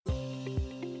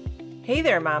Hey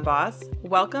there, Mom Boss.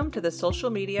 Welcome to the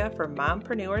Social Media for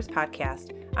Mompreneurs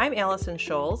podcast. I'm Allison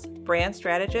Scholes, brand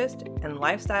strategist and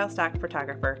lifestyle stock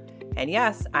photographer. And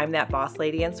yes, I'm that boss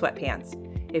lady in sweatpants.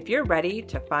 If you're ready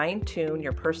to fine-tune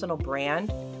your personal brand,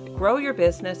 grow your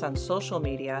business on social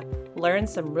media, learn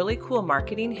some really cool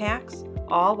marketing hacks,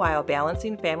 all while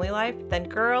balancing family life, then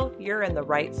girl, you're in the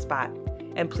right spot.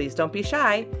 And please don't be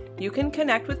shy. You can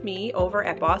connect with me over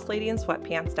at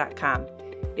bossladyinsweatpants.com.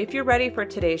 If you're ready for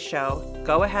today's show,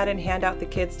 go ahead and hand out the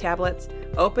kids' tablets,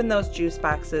 open those juice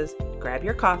boxes, grab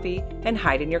your coffee, and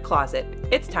hide in your closet.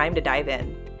 It's time to dive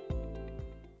in.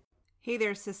 Hey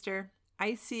there, sister.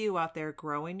 I see you out there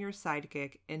growing your side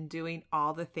gig and doing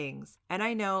all the things. And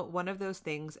I know one of those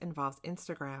things involves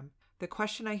Instagram. The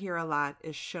question I hear a lot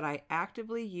is, should I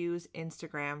actively use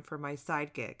Instagram for my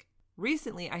side gig?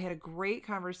 Recently, I had a great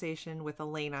conversation with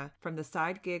Elena from the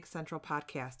Side Gig Central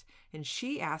podcast, and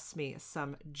she asked me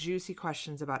some juicy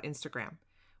questions about Instagram.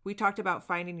 We talked about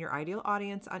finding your ideal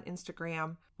audience on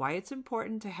Instagram, why it's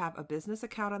important to have a business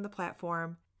account on the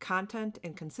platform, content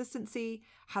and consistency,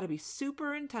 how to be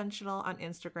super intentional on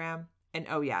Instagram, and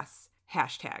oh yes,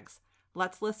 hashtags.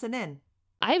 Let's listen in.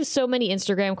 I have so many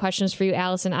Instagram questions for you,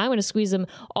 Allison. I'm going to squeeze them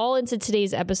all into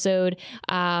today's episode.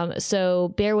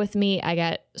 So bear with me. I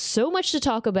got so much to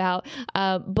talk about.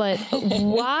 But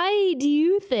why do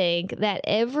you think that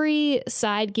every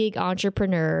side gig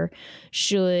entrepreneur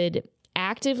should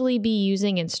actively be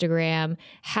using Instagram?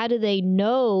 How do they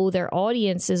know their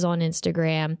audience is on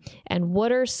Instagram? And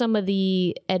what are some of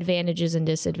the advantages and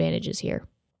disadvantages here?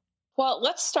 Well,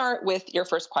 let's start with your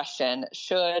first question.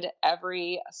 Should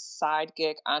every side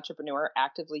gig entrepreneur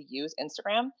actively use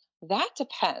Instagram? That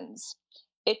depends.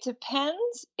 It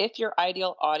depends if your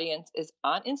ideal audience is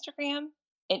on Instagram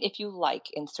and if you like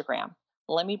Instagram.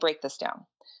 Let me break this down.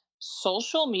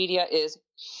 Social media is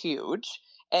huge,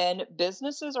 and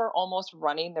businesses are almost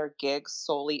running their gigs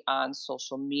solely on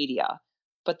social media.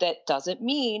 But that doesn't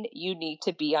mean you need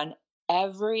to be on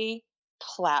every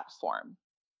platform.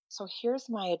 So here's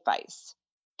my advice.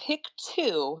 Pick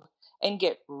two and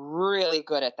get really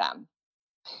good at them.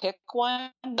 Pick one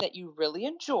that you really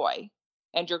enjoy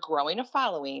and you're growing a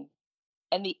following,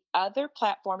 and the other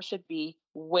platform should be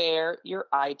where your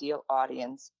ideal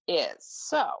audience is.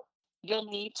 So you'll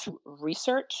need to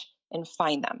research and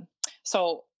find them.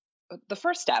 So the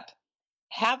first step,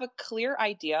 have a clear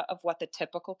idea of what the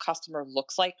typical customer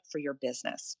looks like for your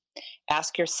business.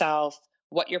 Ask yourself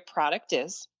what your product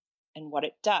is and what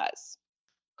it does.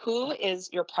 Who is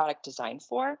your product designed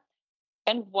for?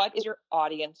 And what is your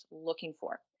audience looking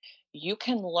for? You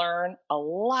can learn a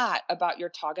lot about your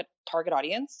target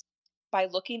audience by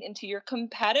looking into your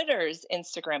competitors'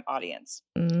 Instagram audience.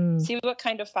 See what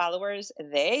kind of followers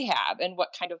they have and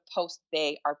what kind of posts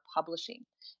they are publishing.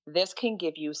 This can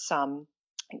give you some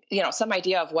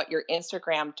idea of what your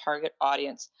Instagram target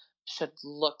audience should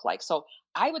look like. So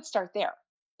I would start there.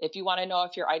 If you want to know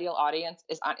if your ideal audience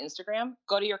is on Instagram,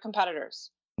 go to your competitors.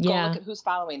 Go look at who's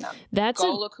following them.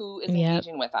 Go look who is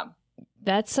engaging with them.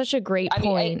 That's such a great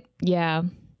point. Yeah.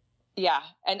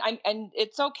 And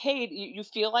it's okay. You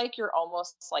feel like you're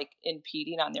almost like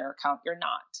impeding on their account. You're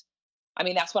not. I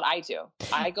mean, that's what I do.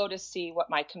 I go to see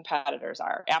what my competitors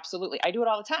are. Absolutely. I do it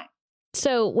all the time.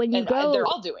 So when you go, they're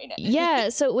all doing it. Yeah.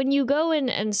 So when you go in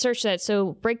and search that,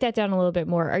 so break that down a little bit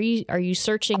more. Are you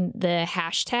searching the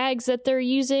hashtags that they're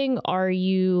using? Are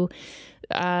you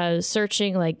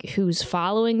searching like who's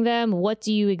following them? What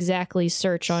do you exactly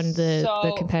search on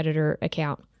the competitor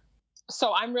account?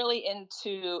 So I'm really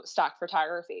into stock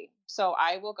photography. So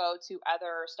I will go to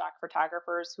other stock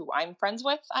photographers who I'm friends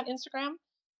with on Instagram,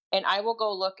 and I will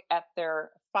go look at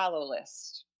their follow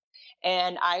list.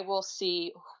 And I will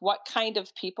see what kind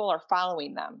of people are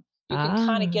following them. You can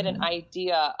kind of get an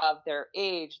idea of their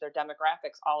age, their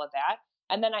demographics, all of that.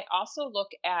 And then I also look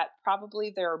at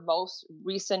probably their most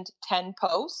recent 10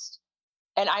 posts,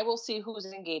 and I will see who's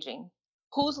engaging,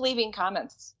 who's leaving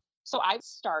comments. So I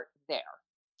start there.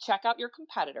 Check out your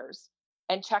competitors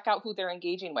and check out who they're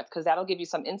engaging with, because that'll give you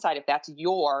some insight if that's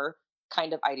your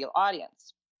kind of ideal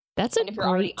audience. That's a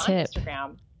great tip. On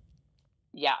Instagram,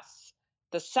 yes.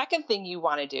 The second thing you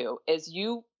want to do is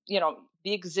the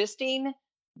existing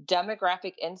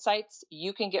demographic insights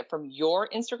you can get from your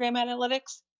Instagram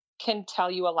analytics can tell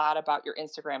you a lot about your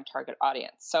Instagram target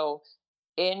audience. So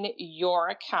in your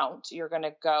account, you're going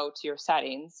to go to your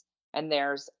settings, and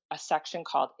there's a section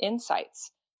called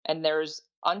Insights. And there's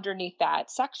underneath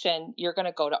that section, you're going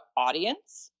to go to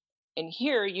Audience. And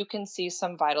here you can see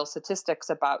some vital statistics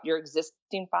about your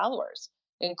existing followers,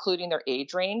 including their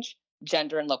age range,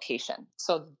 gender, and location.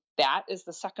 So that is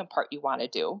the second part you want to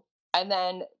do. And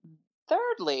then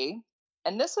thirdly,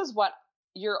 and this is what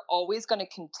you're always going to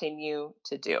continue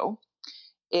to do,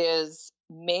 is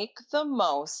make the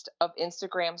most of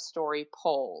Instagram story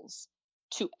polls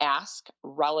to ask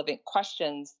relevant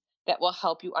questions that will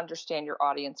help you understand your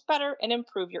audience better and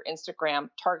improve your Instagram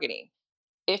targeting.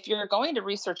 If you're going to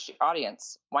research your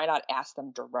audience, why not ask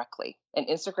them directly? And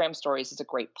Instagram stories is a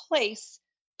great place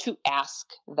to ask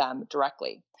them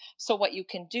directly. So what you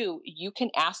can do, you can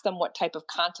ask them what type of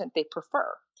content they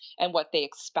prefer and what they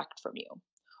expect from you.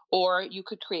 Or you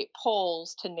could create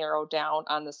polls to narrow down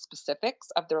on the specifics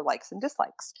of their likes and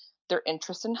dislikes, their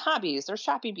interests and hobbies, their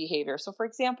shopping behavior. So for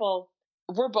example,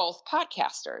 we're both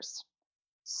podcasters.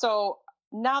 So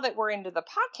now that we're into the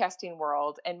podcasting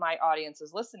world and my audience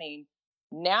is listening,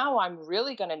 now I'm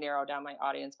really going to narrow down my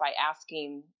audience by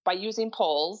using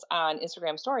polls on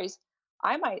Instagram stories.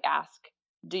 I might ask,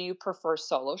 do you prefer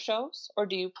solo shows or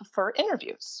do you prefer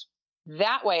interviews?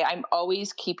 That way I'm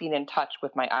always keeping in touch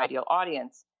with my ideal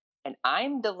audience and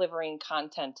I'm delivering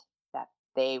content that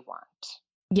they want.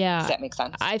 Yeah. Does that make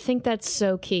sense? I think that's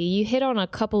so key. You hit on a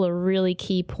couple of really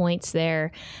key points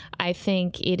there. I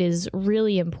think it is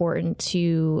really important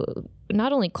to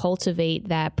not only cultivate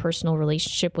that personal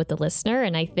relationship with the listener,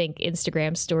 and I think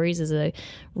Instagram stories is a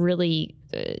really,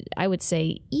 I would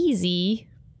say,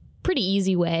 pretty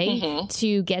easy way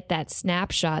to get that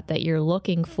snapshot that you're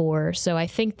looking for. So I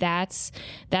think that's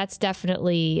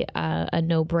definitely a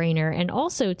no-brainer. And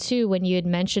also too, when you had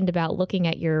mentioned about looking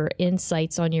at your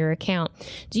insights on your account,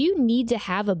 do you need to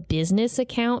have a business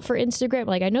account for Instagram?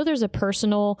 Like I know there's a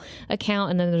personal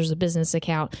account and then there's a business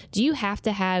account. Do you have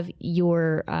to have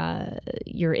your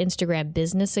Instagram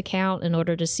business account in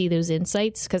order to see those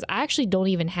insights? Because I actually don't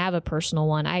even have a personal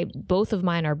one. Both of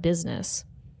mine are business.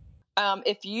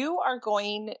 If you are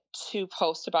going to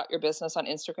post about your business on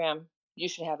Instagram, you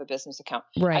should have a business account.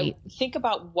 Right. Think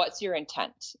about what's your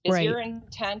intent. Is your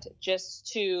intent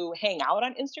just to hang out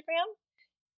on Instagram?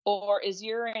 Or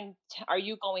are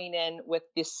you going in with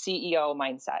the CEO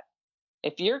mindset?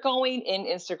 If you're going in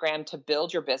Instagram to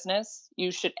build your business, you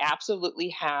should absolutely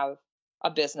have a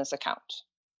business account.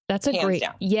 That's a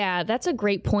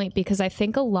great point, because I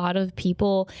think a lot of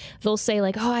people, they'll say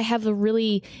like, oh, I have a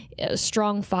really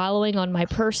strong following on my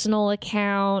personal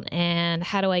account, and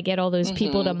how do I get all those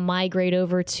people to migrate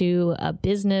over to a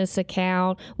business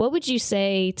account? What would you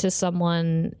say to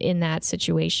someone in that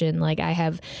situation? Like, I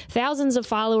have thousands of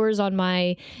followers on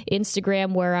my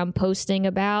Instagram where I'm posting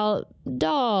about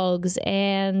dogs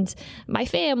and my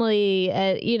family,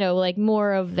 like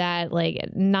more of that, like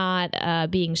not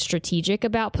being strategic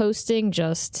about posting,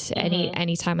 just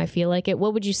anytime I feel like it.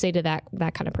 What would you say to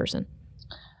that kind of person?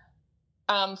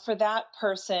 For that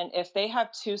person, if they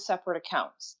have two separate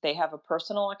accounts, they have a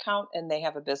personal account and they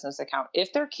have a business account.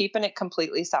 If they're keeping it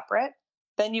completely separate,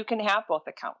 then you can have both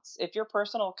accounts. If your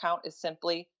personal account is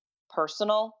simply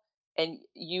personal and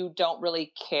you don't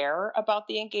really care about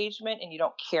the engagement and you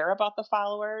don't care about the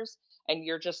followers and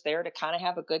you're just there to kind of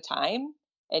have a good time,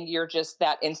 and you're just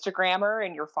that Instagrammer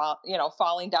and you're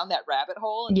falling down that rabbit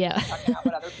hole and checking out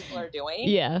what other people are doing,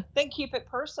 then keep it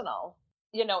personal.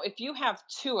 If you have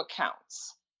two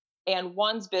accounts and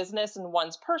one's business and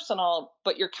one's personal,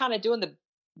 but you're kind of doing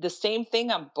the same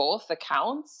thing on both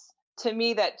accounts, to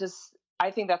me, I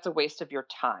think that's a waste of your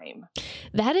time.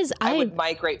 I would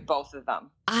migrate both of them.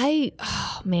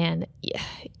 Oh man,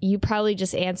 you probably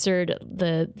just answered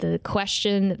the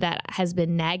question that has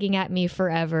been nagging at me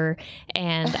forever,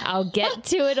 and I'll get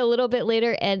to it a little bit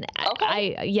later. And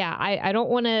okay. I don't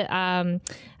want to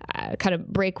kind of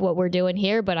break what we're doing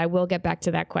here, but I will get back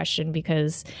to that question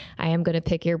because I am going to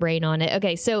pick your brain on it.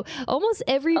 Okay, so almost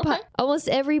every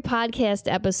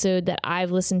podcast episode that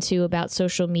I've listened to about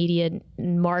social media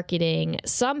marketing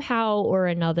somehow or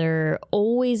another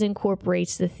always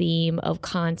incorporates the theme of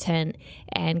content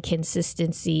and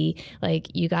consistency.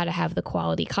 Like, you got to have the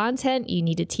quality content, you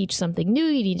need to teach something new,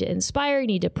 you need to inspire, you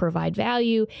need to provide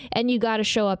value, and you got to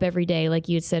show up every day, like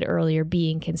you had said earlier,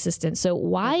 being consistent. So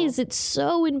why is it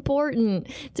so important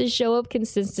to show up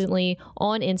consistently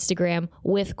on Instagram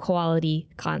with quality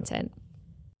content?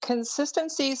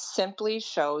 Consistency simply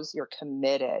shows you're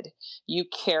committed. You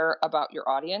care about your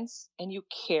audience and you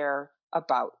care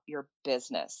about your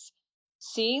business.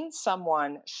 Seeing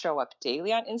someone show up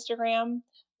daily on Instagram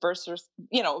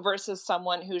versus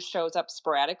someone who shows up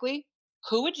sporadically,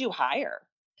 who would you hire?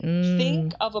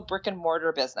 Think of a brick and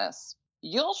mortar business.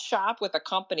 You'll shop with a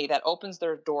company that opens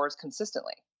their doors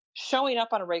consistently. Showing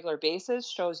up on a regular basis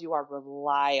shows you are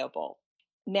reliable.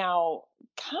 Now,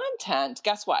 content,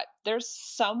 guess what? There's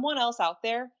someone else out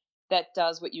there that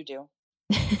does what you do.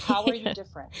 How are you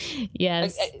different?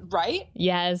 Yes. Right?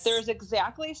 Yes. There's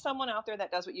exactly someone out there that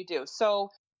does what you do.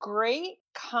 So Great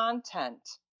content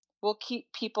will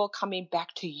keep people coming back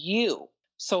to you.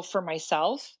 So for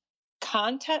myself,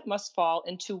 content must fall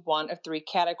into one of three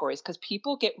categories because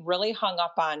people get really hung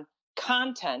up on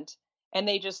content and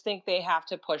they just think they have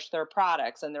to push their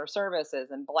products and their services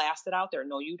and blast it out there.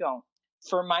 No, you don't.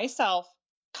 For myself,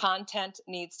 content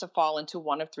needs to fall into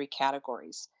one of three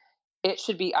categories. It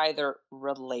should be either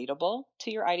relatable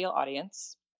to your ideal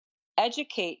audience,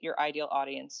 educate your ideal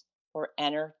audience, or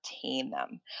entertain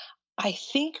them. I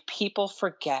think people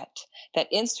forget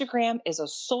that Instagram is a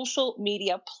social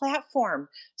media platform.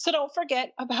 So don't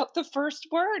forget about the first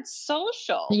word,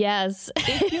 social. Yes.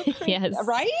 Yes.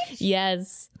 Right?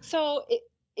 Yes. So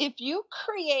if you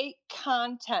create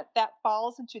content that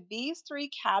falls into these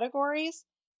three categories,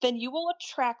 then you will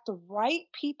attract the right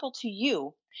people to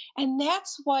you. And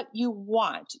that's what you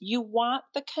want. You want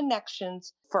the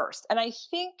connections first. And I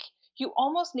think you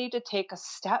almost need to take a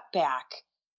step back,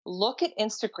 look at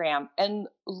Instagram and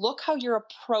look how you're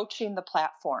approaching the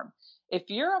platform. If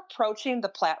you're approaching the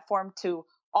platform to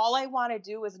all I want to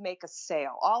do is make a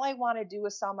sale, all I want to do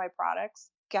is sell my products,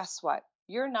 guess what?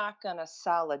 You're not going to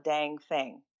sell a dang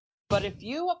thing. But if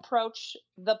you approach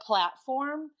the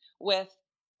platform with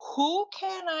who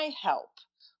can I help?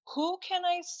 Who can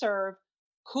I serve?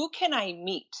 Who can I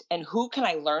meet? And who can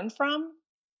I learn from?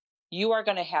 You are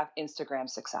going to have Instagram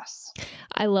success.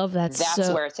 I love that. That's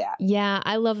where it's at. Yeah,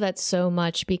 I love that so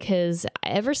much because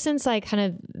ever since I kind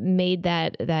of made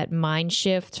that mind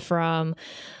shift from,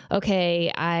 okay,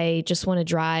 I just want to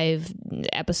drive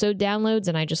episode downloads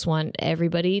and I just want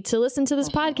everybody to listen to this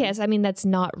podcast. I mean, that's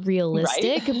not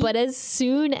realistic, right? But as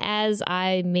soon as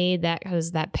I made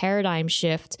that paradigm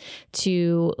shift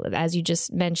to, as you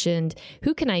just mentioned,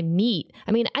 who can I meet?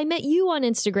 I mean, I met you on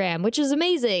Instagram, which is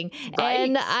amazing. Right.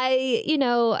 And I've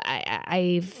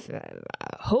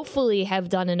hopefully have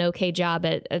done an okay job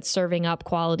at serving up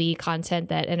quality content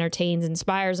that entertains,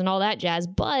 inspires, and all that jazz.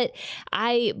 But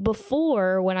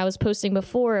when I was posting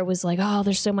before, it was like, oh,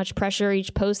 there's so much pressure.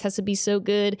 Each post has to be so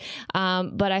good.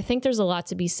 But I think there's a lot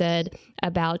to be said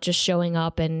about just showing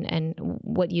up and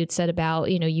what you'd said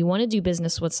about, you want to do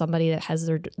business with somebody that has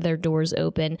their doors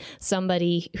open,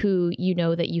 somebody who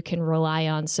that you can rely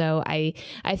on. So I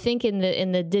think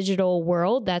in the digital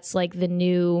world, that's like the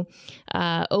new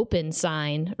open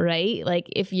sign, right? Like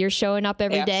if you're showing up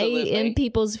every day in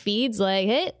people's feeds, like,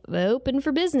 hey, open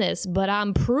for business, but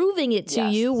I'm proving it to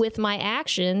you with my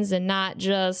actions and not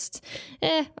just,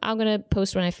 I'm going to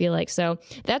post when I feel like. So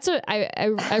that's what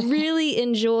I really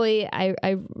enjoy.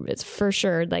 It's for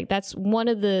sure. Like that's one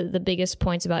of the biggest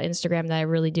points about Instagram that I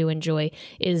really do enjoy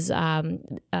is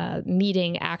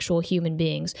meeting actual human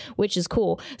beings, which is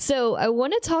cool. So I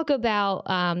want to talk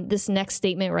about this next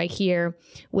statement right here,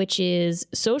 which is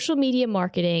social media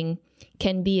marketing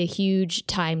can be a huge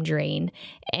time drain.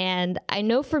 And I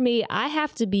know for me, I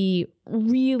have to be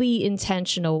really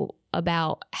intentional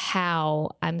about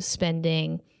how I'm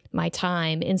spending my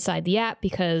time inside the app,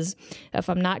 because if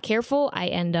I'm not careful, I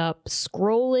end up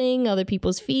scrolling other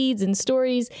people's feeds and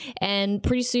stories, and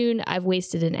pretty soon I've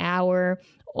wasted an hour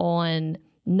on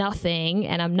nothing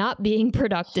and I'm not being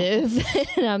productive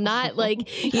and I'm not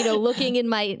looking in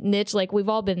my niche. Like we've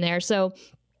all been there. So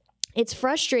it's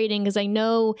frustrating because I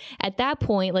know at that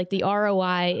point, like the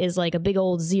ROI is like a big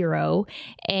old zero.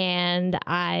 And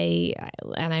I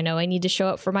know I need to show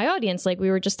up for my audience like we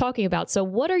were just talking about. So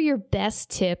what are your best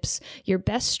tips, your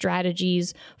best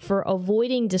strategies for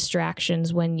avoiding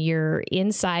distractions when you're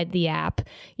inside the app,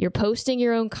 you're posting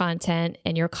your own content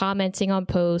and you're commenting on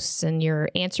posts and you're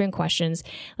answering questions?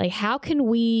 Like how can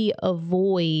we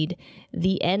avoid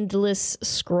the endless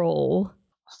scroll?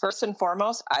 First and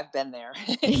foremost, I've been there.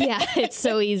 Yeah, it's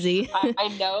so easy. I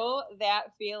know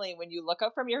that feeling when you look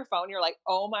up from your phone, you're like,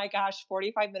 oh my gosh,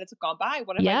 45 minutes have gone by.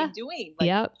 What have I been doing?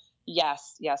 Yep.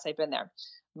 Yes, I've been there.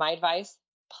 My advice,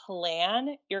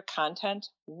 plan your content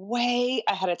way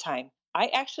ahead of time.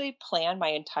 I actually plan my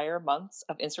entire months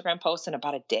of Instagram posts in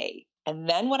about a day. And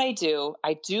then what I do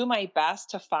my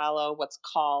best to follow what's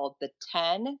called the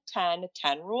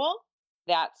 10-10-10 rule.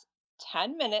 That's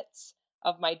 10 minutes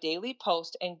of my daily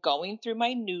post and going through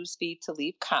my newsfeed to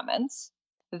leave comments.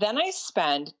 Then I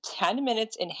spend 10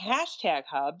 minutes in hashtag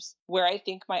hubs where I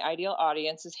think my ideal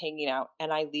audience is hanging out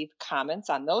and I leave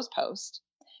comments on those posts.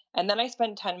 And then I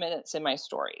spend 10 minutes in my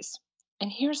stories.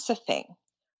 And here's the thing.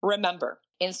 Remember,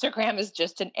 Instagram is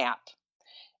just an app.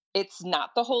 It's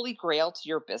not the holy grail to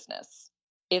your business.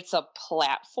 It's a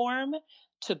platform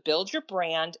to build your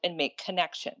brand and make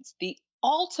connections. The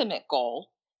ultimate goal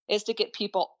is to get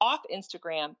people off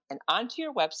Instagram and onto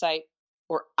your website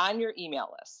or on your email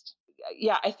list.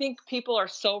 yeah, I think people are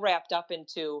so wrapped up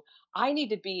into, I need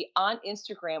to be on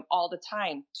Instagram all the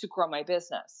time to grow my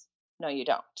business. No, you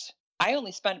don't. I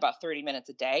only spend about 30 minutes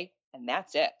a day, and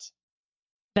that's it.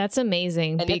 That's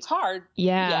amazing. And it's hard.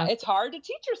 Yeah. Yeah, it's hard to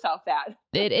teach yourself that.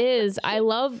 It is. I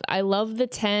love the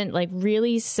 10, like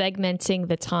really segmenting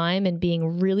the time and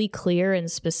being really clear and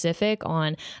specific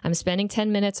on, I'm spending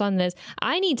 10 minutes on this.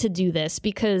 I need to do this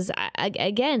because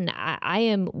I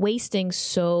am wasting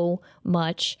so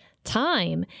much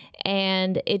time,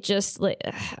 and it just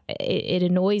it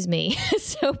annoys me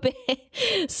so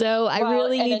bad. So I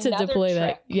really need to deploy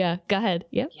that. Yeah, go ahead.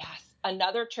 Yeah. Yes.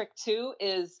 Another trick too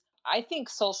is, I think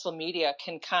social media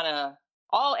can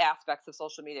all aspects of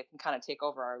social media can kind of take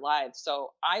over our lives.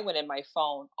 So I went in my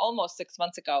phone almost 6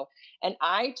 months ago and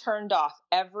I turned off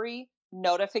every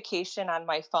notification on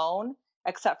my phone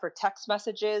except for text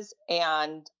messages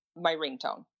and my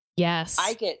ringtone. Yes.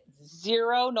 I get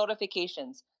 0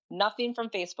 notifications, nothing from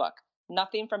Facebook,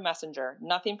 nothing from Messenger,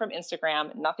 nothing from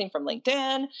Instagram, nothing from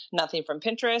LinkedIn, nothing from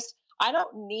Pinterest. I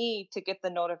don't need to get the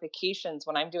notifications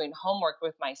when I'm doing homework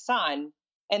with my son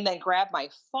and then grab my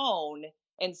phone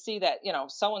and see that,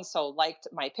 so-and-so liked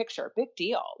my picture. Big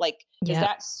deal. Like, is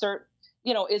that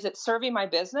is it serving my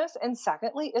business? And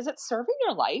secondly, is it serving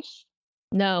your life?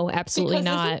 No, absolutely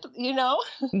not.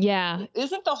 Yeah.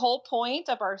 Isn't the whole point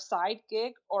of our side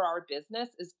gig or our business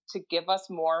is to give us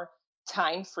more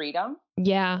time freedom?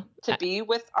 Yeah. To be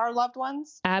with our loved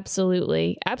ones?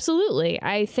 Absolutely. Absolutely.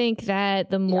 I think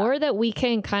that the more that we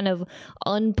can kind of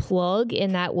unplug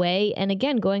in that way, and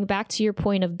again, going back to your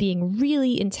point of being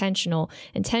really intentional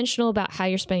about how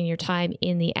you're spending your time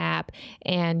in the app,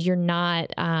 and you're not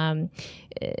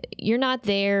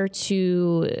there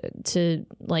to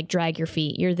like drag your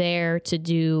feet. You're there to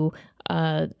do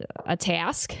a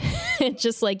task,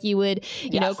 just like you would,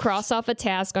 cross off a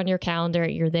task on your calendar.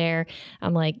 You're there.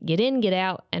 I'm like, get in, get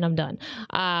out, and I'm done.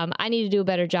 I need to do a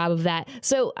better job of that.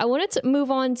 So I wanted to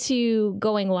move on to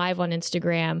going live on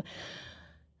Instagram.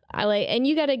 And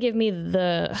you got to give me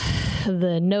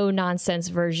the no nonsense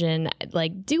version.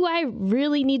 Like, do I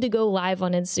really need to go live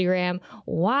on Instagram?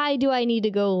 Why do I need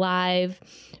to go live?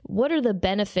 What are the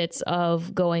benefits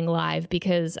of going live?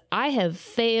 Because I have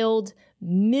failed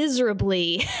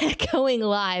miserably going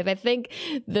live. I think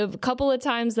the couple of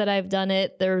times that I've done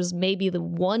it, there's maybe the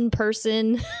one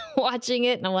person watching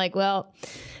it, and I'm like, well,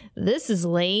 this is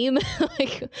lame.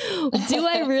 Like, do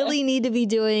I really need to be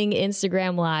doing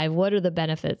Instagram live? What are the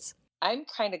benefits? I'm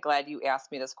kind of glad you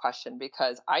asked me this question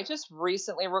because I just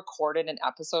recently recorded an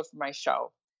episode for my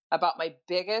show about my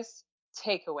biggest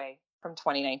takeaway from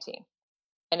 2019,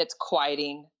 and it's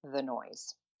quieting the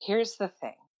noise. Here's the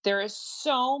thing. There is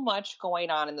so much going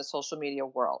on in the social media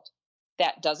world.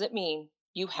 That doesn't mean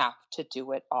you have to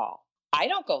do it all. I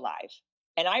don't go live,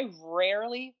 and I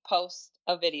rarely post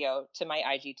a video to my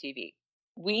IGTV.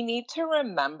 We need to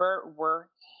remember we're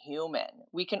human.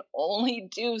 We can only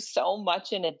do so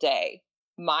much in a day.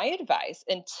 My advice,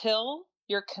 until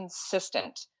you're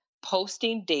consistent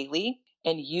posting daily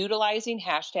and utilizing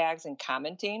hashtags and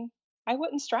commenting, I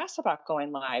wouldn't stress about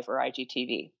going live or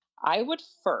IGTV. I would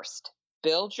first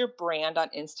build your brand on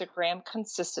Instagram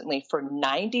consistently for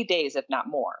 90 days, if not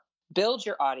more. Build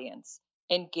your audience,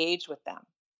 engage with them.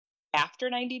 After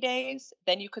 90 days,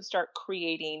 then you could start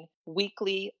creating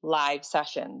weekly live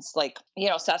sessions, like,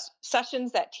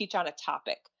 sessions that teach on a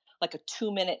topic, like a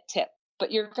 2-minute tip.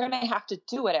 But you're going to have to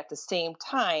do it at the same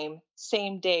time,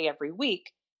 same day every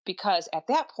week, because at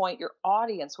that point, your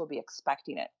audience will be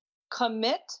expecting it.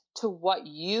 Commit to what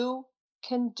you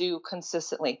can do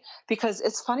consistently, because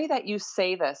it's funny that you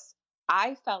say this.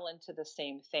 I fell into the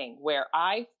same thing where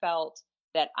I felt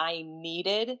that I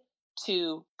needed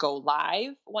to go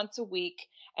live once a week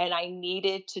and I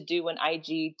needed to do an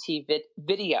IGTV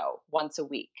video once a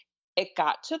week. It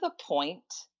got to the point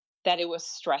that it was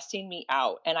stressing me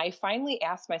out. And I finally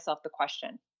asked myself the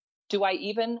question, do I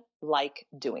even like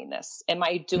doing this? Am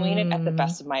I doing it at the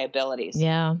best of my abilities?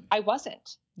 Yeah. I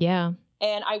wasn't. Yeah.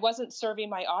 And I wasn't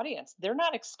serving my audience. They're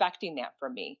not expecting that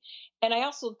from me. And I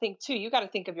also think, too, you got to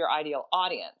think of your ideal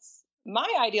audience. My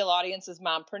ideal audience is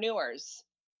mompreneurs.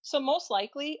 So most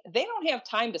likely, they don't have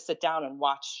time to sit down and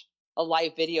watch a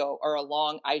live video or a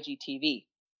long IGTV.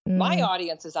 My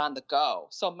audience is on the go.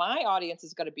 So my audience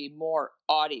is going to be more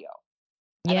audio.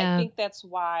 And I think that's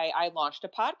why I launched a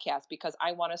podcast, because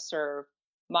I want to serve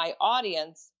my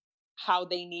audience how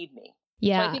they need me.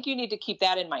 Yeah. So I think you need to keep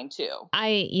that in mind too.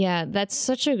 That's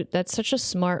such a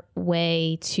smart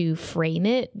way to frame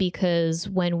it, because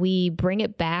when we bring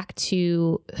it back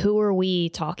to who are we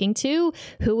talking to,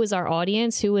 who is our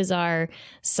audience, who is our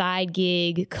side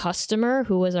gig customer,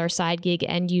 who is our side gig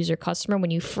end user customer,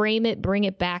 when you frame it, bring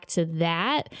it back to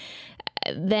that,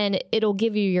 then it'll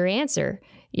give you your answer.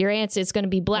 Your answer is going to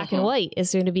be black and white.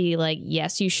 It's going to be like,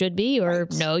 yes, you should be, or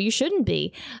no, you shouldn't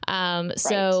be.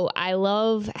 So I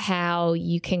love how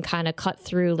you can kind of cut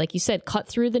through, like you said, cut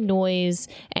through the noise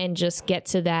and just get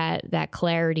to that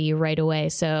clarity right away.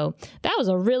 So that was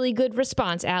a really good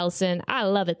response, Allison. I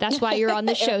love it. That's why you're on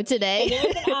the show today. And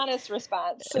it was an honest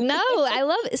response. No, I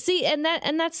love it. See, and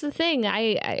that's the thing.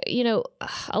 I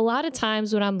a lot of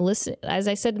times when I'm listening, as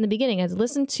I said in the beginning, I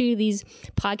listen to these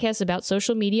podcasts about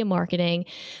social media marketing.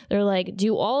 They're like,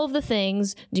 do all of the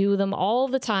things, do them all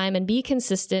the time, and be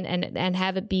consistent and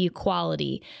have it be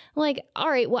quality. I'm like, all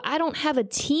right, well, I don't have a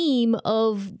team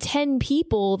of 10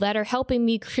 people that are helping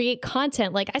me create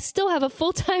content. Like, I still have a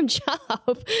full-time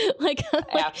job. like,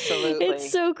 absolutely.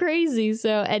 It's so crazy.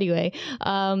 So anyway,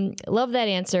 love that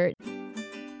answer.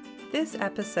 This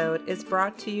episode is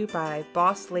brought to you by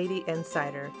Boss Lady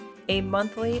Insider, a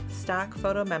monthly stock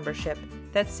photo membership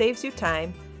that saves you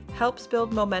time, helps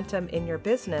build momentum in your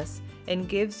business, and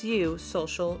gives you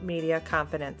social media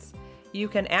confidence. You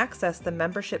can access the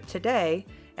membership today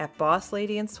at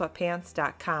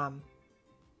bossladyandsweatpants.com.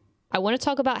 I want to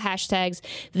talk about hashtags.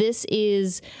 This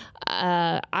is,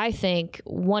 I think,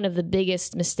 one of the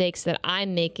biggest mistakes that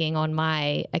I'm making on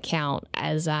my account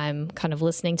as I'm kind of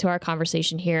listening to our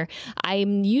conversation here.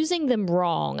 I'm using them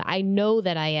wrong. I know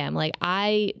that I am. Like,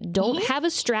 I don't have a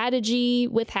strategy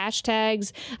with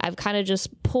hashtags. I've kind of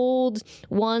just pulled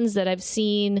ones that I've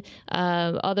seen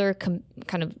other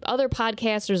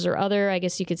podcasters or other, I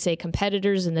guess you could say,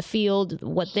 competitors in the field,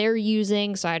 what they're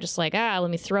using. So I just like,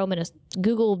 let me throw them in a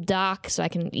Google Doc so I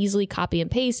can easily copy and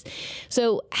paste.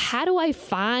 So how do I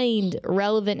find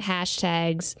relevant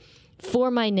hashtags for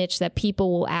my niche that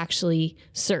people will actually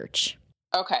search?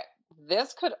 Okay.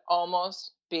 This could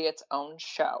almost be its own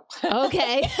show.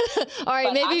 Okay. All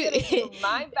right. Maybe I'm gonna do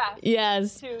my best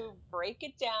yes. to break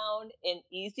it down in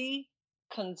easy,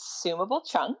 consumable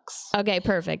chunks. Okay.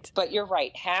 Perfect. But you're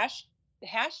right.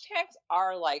 Hashtags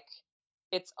are like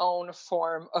its own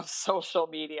form of social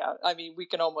media. I mean, we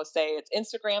can almost say it's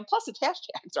Instagram plus it's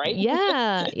hashtags, right?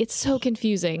 Yeah, it's so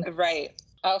confusing. Right.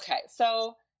 Okay.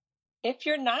 So if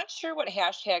you're not sure what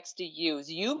hashtags to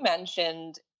use, you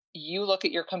mentioned you look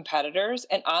at your competitors,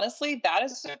 and honestly, that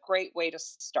is a great way to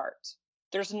start.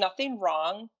 There's nothing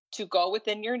wrong to go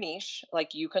within your niche.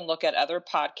 Like, you can look at other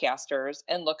podcasters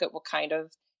and look at what kind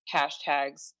of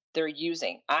hashtags they're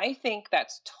using. I think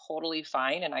that's totally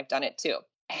fine, and I've done it too.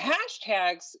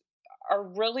 Hashtags are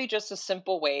really just a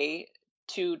simple way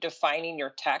to defining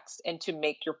your text and to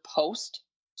make your post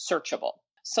searchable.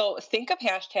 So think of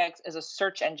hashtags as a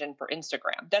search engine for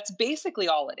Instagram. That's basically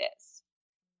all it is.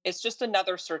 It's just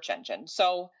another search engine.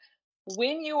 So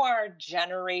when you are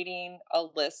generating a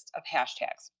list of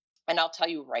hashtags, and I'll tell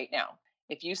you right now,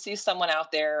 if you see someone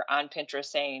out there on Pinterest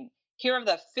saying, here are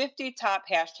the 50 top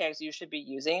hashtags you should be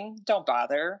using, don't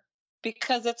bother.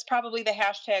 Because it's probably the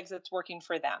hashtags that's working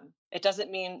for them. It doesn't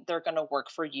mean they're going to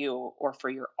work for you or for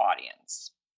your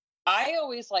audience. I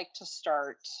always like to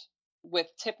start with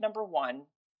tip number 1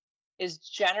 is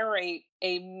generate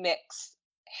a mix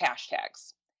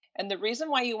hashtags. And the reason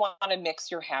why you want to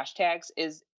mix your hashtags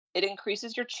is it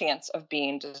increases your chance of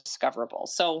being discoverable.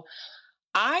 So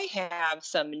I have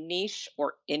some niche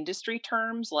or industry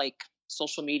terms like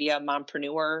social media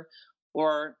mompreneur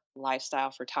or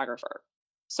lifestyle photographer.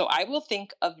 So I will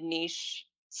think of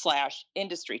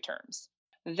niche/industry terms.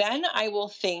 Then I will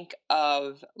think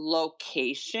of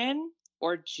location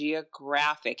or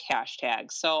geographic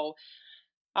hashtags. So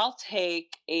I'll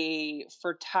take a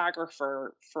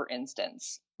photographer, for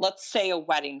instance. Let's say a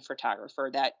wedding photographer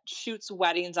that shoots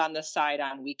weddings on the side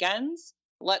on weekends.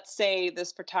 Let's say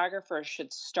this photographer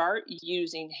should start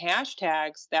using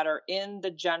hashtags that are in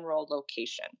the general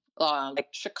location, like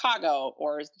Chicago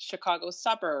or Chicago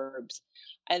suburbs.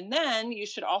 And then you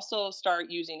should also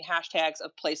start using hashtags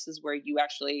of places where you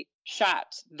actually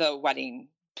shot the wedding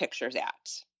pictures at.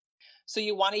 So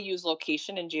you want to use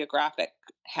location and geographic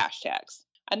hashtags.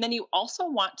 And then you also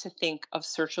want to think of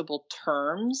searchable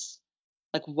terms.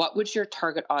 Like, what would your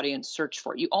target audience search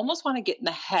for? You almost want to get in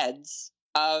the heads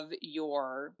of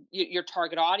your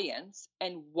target audience,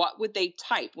 and what would they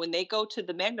type when they go to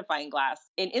the magnifying glass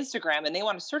in Instagram and they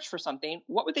want to search for something?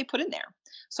 What would they put in there?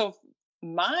 So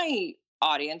my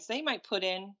audience, they might put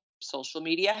in social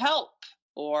media help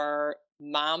or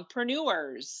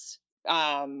mompreneurs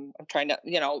I'm trying to,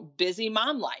 busy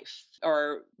mom life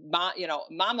or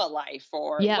mama life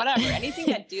or Yeah. whatever, anything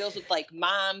that deals with like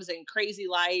moms and crazy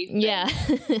life. Yeah.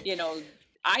 And,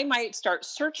 I might start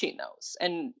searching those.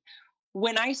 And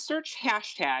when I search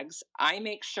hashtags, I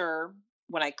make sure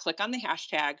when I click on the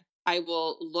hashtag, I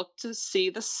will look to see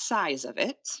the size of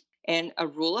it. And a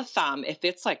rule of thumb, if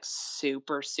it's like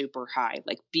super, super high,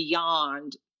 like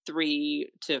beyond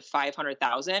 3 to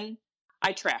 500,000,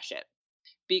 I trash it,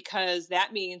 because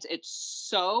that means it's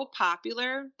so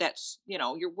popular that's,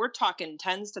 we're talking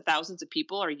tens to thousands of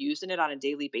people are using it on a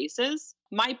daily basis.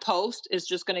 My post is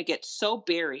just going to get so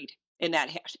buried in that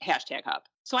hashtag hub.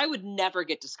 So I would never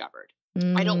get discovered.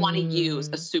 I don't want to use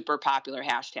a super popular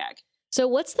hashtag. So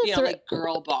what's the like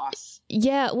girl boss?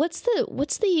 Yeah, what's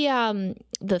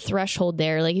the threshold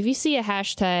there? Like if you see a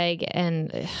hashtag,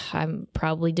 and I'm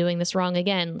probably doing this wrong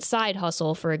again, side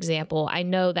hustle, for example, I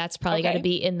know that's probably got to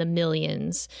be in the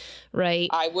millions, right?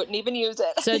 I wouldn't even use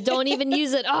it. So don't even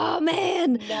use it. Oh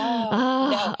man.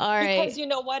 No. All right. Because you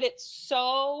know what? It's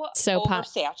so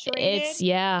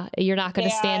oversaturated. You're not going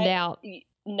to stand out.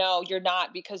 No, you're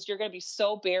not, because you're going to be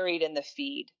so buried in the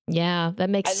feed. Yeah, that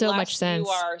makes so much sense.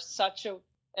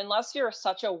 Unless you're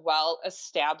such a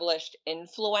well-established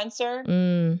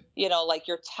influencer, like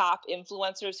your top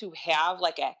influencers who have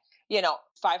like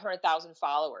 500,000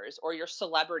 followers, or your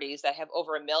celebrities that have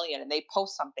over 1 million and they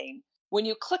post something. When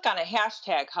you click on a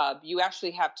hashtag hub, you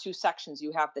actually have two sections.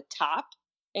 You have the top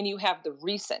and you have the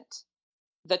recent.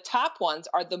 The top ones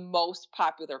are the most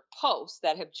popular posts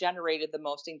that have generated the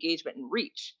most engagement and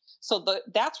reach. So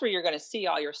that's where you're going to see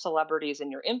all your celebrities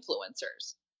and your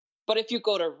influencers. But if you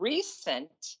go to recent,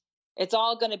 it's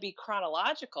all going to be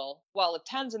chronological. Well, if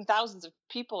tens and thousands of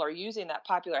people are using that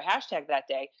popular hashtag that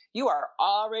day, you are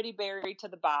already buried to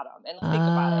the bottom. And think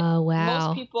about it. Wow.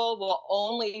 Most people will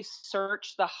only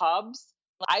search the hubs,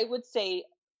 I would say,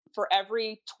 for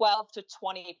every 12 to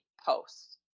 20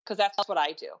 posts, because that's what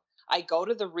I do. I go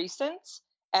to the recents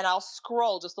and I'll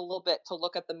scroll just a little bit to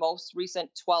look at the most recent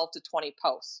 12 to 20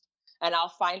 posts. And I'll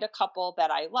find a couple that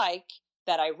I like,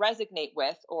 that I resonate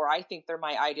with, or I think they're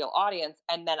my ideal audience.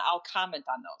 And then I'll comment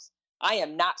on those. I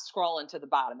am not scrolling to the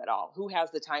bottom at all. Who has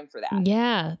the time for that?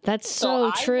 Yeah, that's so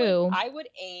true. I would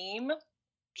aim,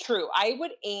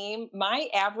 my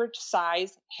average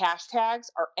size hashtags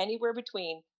are anywhere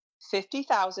between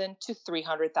 50,000 to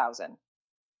 300,000.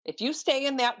 If you stay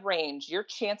in that range, your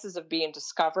chances of being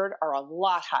discovered are a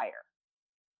lot higher.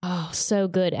 Oh, so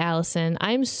good, Allison.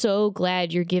 I'm so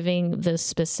glad you're giving the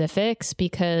specifics,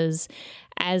 because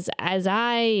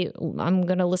I'm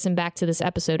going to listen back to this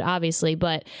episode, obviously,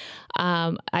 but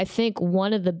I think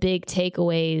one of the big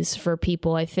takeaways for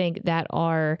people, I think, that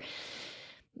are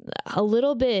a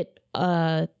little bit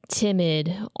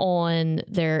timid on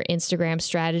their Instagram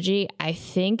strategy, I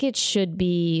think it should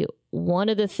be one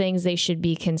of the things they should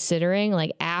be considering,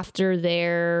 like after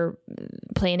they're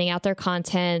planning out their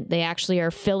content, they actually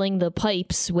are filling the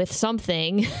pipes with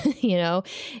something,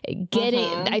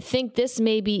 I think this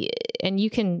may be, and you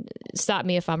can stop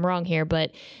me if I'm wrong here,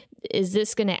 but is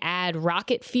this going to add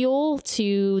rocket fuel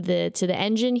to the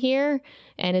engine here?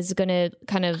 And is it going to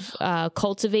kind of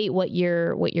cultivate what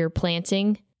you're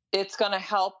planting? It's going to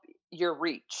help your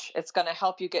reach. It's going to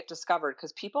help you get discovered,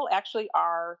 because people actually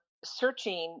are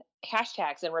searching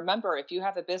hashtags. And remember, if you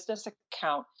have a business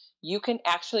account, you can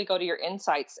actually go to your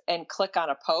insights and click on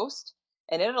a post,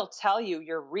 and it'll tell you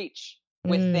your reach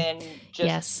within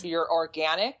just your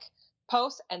organic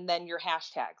posts and then your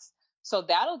hashtags. So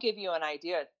that'll give you an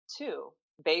idea too,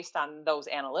 based on those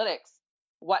analytics,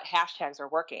 what hashtags are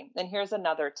working. And here's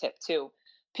another tip too.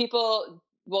 People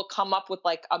will come up with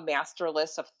like a master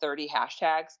list of 30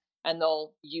 hashtags, and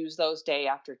they'll use those day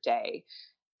after day.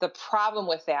 The problem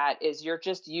with that is you're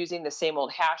just using the same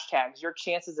old hashtags. Your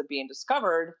chances of being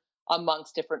discovered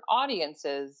amongst different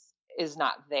audiences is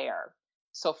not there.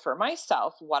 So for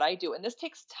myself, what I do, and this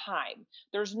takes time,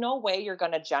 there's no way you're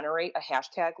going to generate a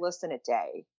hashtag list in a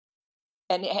day.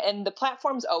 And the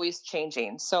platform's always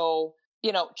changing. So,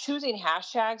 choosing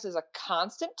hashtags is a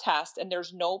constant test, and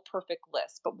there's no perfect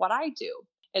list. But what I do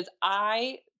is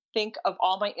I think of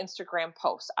all my Instagram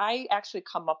posts. I actually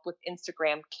come up with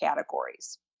Instagram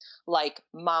categories like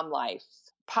mom life,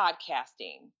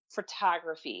 podcasting,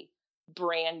 photography,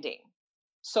 branding.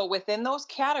 So within those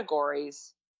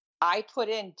categories, I put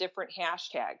in different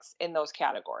hashtags in those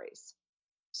categories.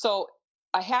 So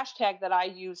a hashtag that I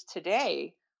use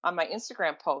today on my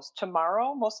Instagram post,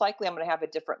 tomorrow, most likely I'm going to have a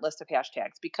different list of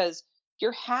hashtags, because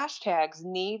your hashtags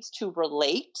needs to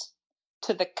relate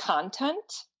to the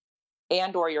content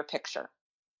and or your picture.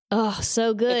 Oh,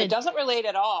 so good. If it doesn't relate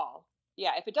at all,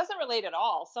 Yeah, if it doesn't relate at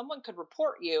all, someone could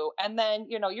report you, and then,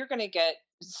 you're going to get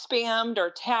spammed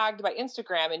or tagged by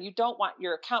Instagram, and you don't want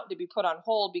your account to be put on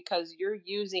hold because you're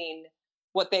using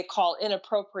what they call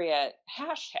inappropriate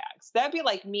hashtags. That'd be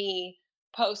like me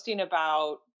posting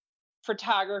about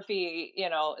photography,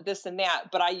 this and that,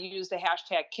 but I use the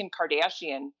hashtag Kim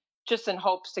Kardashian just in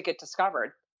hopes to get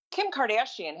discovered. Kim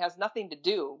Kardashian has nothing to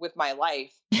do with my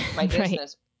life, my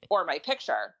business, or my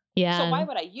picture. Yeah. So why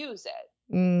would I use it?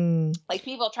 Like,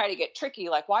 people try to get tricky,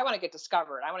 like, well, I want to get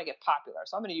discovered, I want to get popular,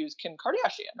 so I'm going to use Kim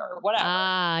Kardashian or whatever.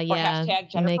 Yeah. Or hashtag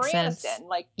Jennifer Makes Aniston. sense.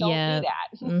 Like, don't do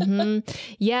that.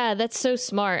 Yeah, that's so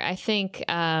smart. I think,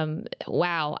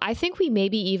 wow. I think we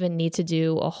maybe even need to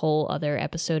do a whole other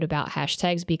episode about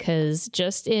hashtags, because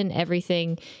just in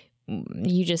everything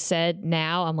you just said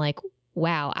now, I'm like,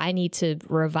 wow, I need to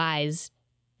revise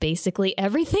basically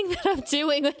everything that I'm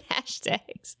doing with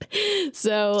hashtags.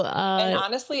 So, and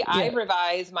honestly, I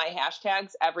revise my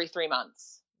hashtags every 3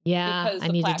 months. Yeah, because I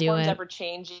need to do it. The platform's ever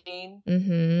changing,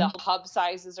 the hub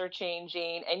sizes are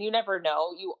changing, and you never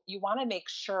know. You want to make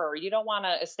sure. You don't want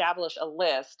to establish a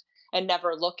list and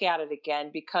never look at it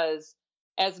again, because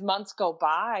as months go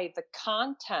by, the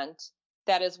content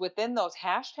that is within those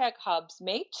hashtag hubs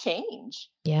may change.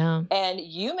 Yeah. And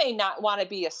you may not want to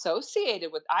be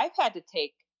associated with. I've had to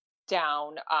take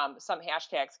down some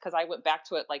hashtags because I went back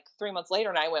to it like 3 months later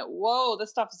and I went, whoa, this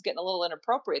stuff is getting a little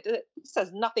inappropriate. This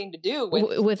has nothing to do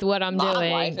with what I'm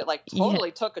doing. Life. It like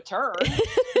totally took a turn.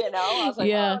 I was like,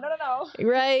 oh, no.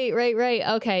 Right.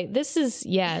 Okay. This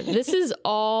is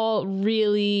all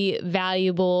really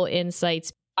valuable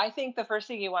insights. I think the first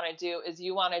thing you want to do is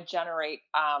you want to generate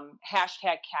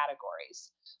hashtag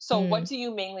categories. So what do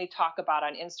you mainly talk about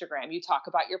on Instagram? You talk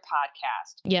about your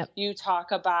podcast. Yep. You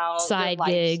talk about side your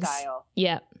gigs. lifestyle.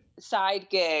 Yep. Side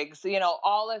gigs,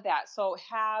 all of that. So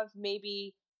have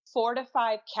maybe 4 to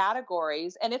 5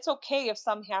 categories, and it's okay if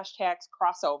some hashtags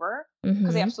cross over,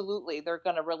 because absolutely they're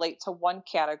going to relate to one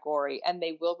category and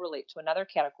they will relate to another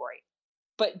category.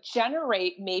 But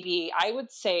generate, maybe I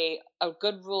would say a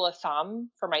good rule of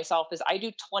thumb for myself is I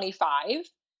do 25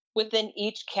 within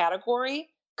each category,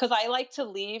 because I like to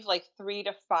leave like 3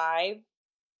 to 5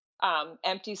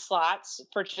 empty slots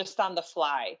for just on the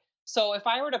fly. So if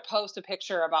I were to post a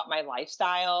picture about my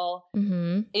lifestyle,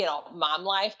 mom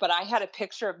life, but I had a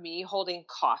picture of me holding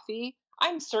coffee,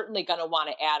 I'm certainly going to want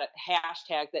to add a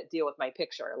hashtag that deal with my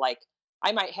picture. Like,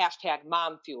 I might hashtag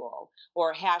mom fuel,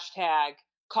 or hashtag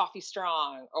coffee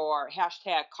strong, or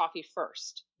hashtag coffee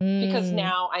first, because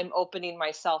now I'm opening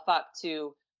myself up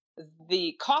to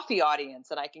the coffee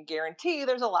audience, and I can guarantee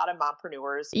there's a lot of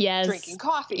mompreneurs drinking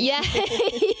coffee. Yeah.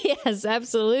 Yes,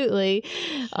 absolutely.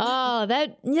 Oh,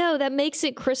 that makes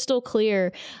it crystal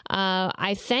clear.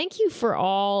 I thank you for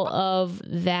all of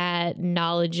that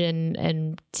knowledge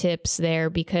and tips there,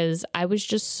 because I was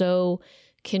just so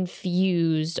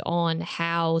confused on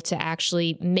how to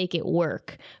actually make it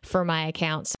work for my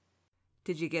accounts.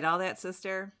 Did you get all that,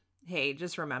 sister? Hey,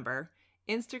 just remember,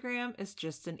 Instagram is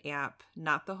just an app,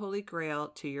 not the holy grail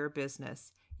to your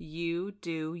business. You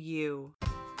do you.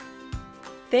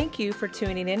 Thank you for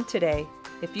tuning in today.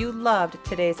 If you loved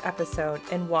today's episode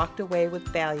and walked away with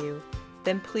value,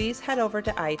 then please head over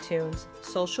to iTunes,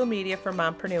 social media for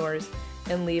mompreneurs,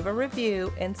 and leave a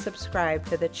review and subscribe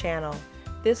to the channel.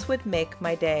 This would make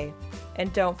my day.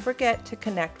 And don't forget to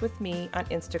connect with me on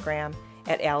Instagram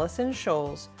at Allison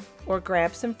Scholes, or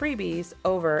grab some freebies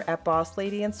over at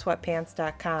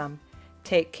BossLadyInSweatpants.com.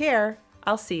 Take care.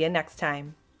 I'll see you next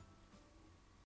time.